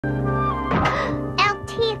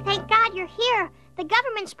here, the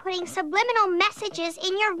government's putting subliminal messages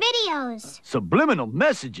in your videos. Subliminal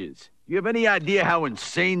messages? You have any idea how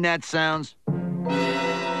insane that sounds?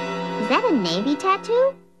 Is that a Navy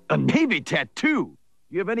tattoo? A Navy tattoo?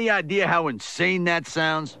 You have any idea how insane that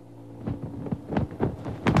sounds?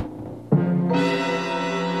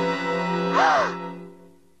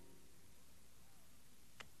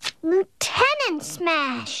 Lieutenant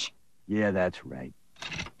Smash! Yeah, that's right.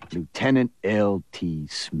 Lieutenant L.T.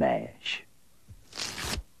 Smash.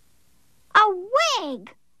 A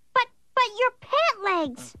wig! But your pant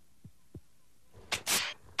legs!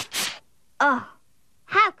 Oh,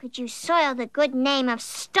 how could you soil the good name of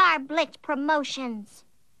Star Blitz Promotions?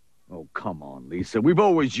 Oh, come on, Lisa. We've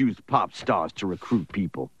always used pop stars to recruit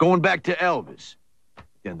people, going back to Elvis.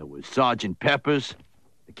 Then there was Sergeant Pepper's,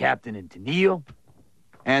 the Captain and Tennille,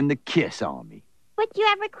 and the Kiss Army. But you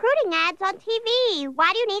have recruiting ads on TV.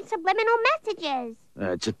 Why do you need subliminal messages?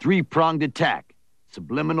 It's a three-pronged attack.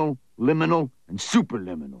 Subliminal, liminal, and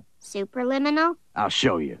superliminal. Superliminal? I'll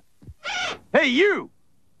show you. Hey, you!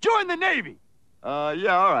 Join the Navy!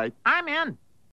 Yeah, all right. I'm in.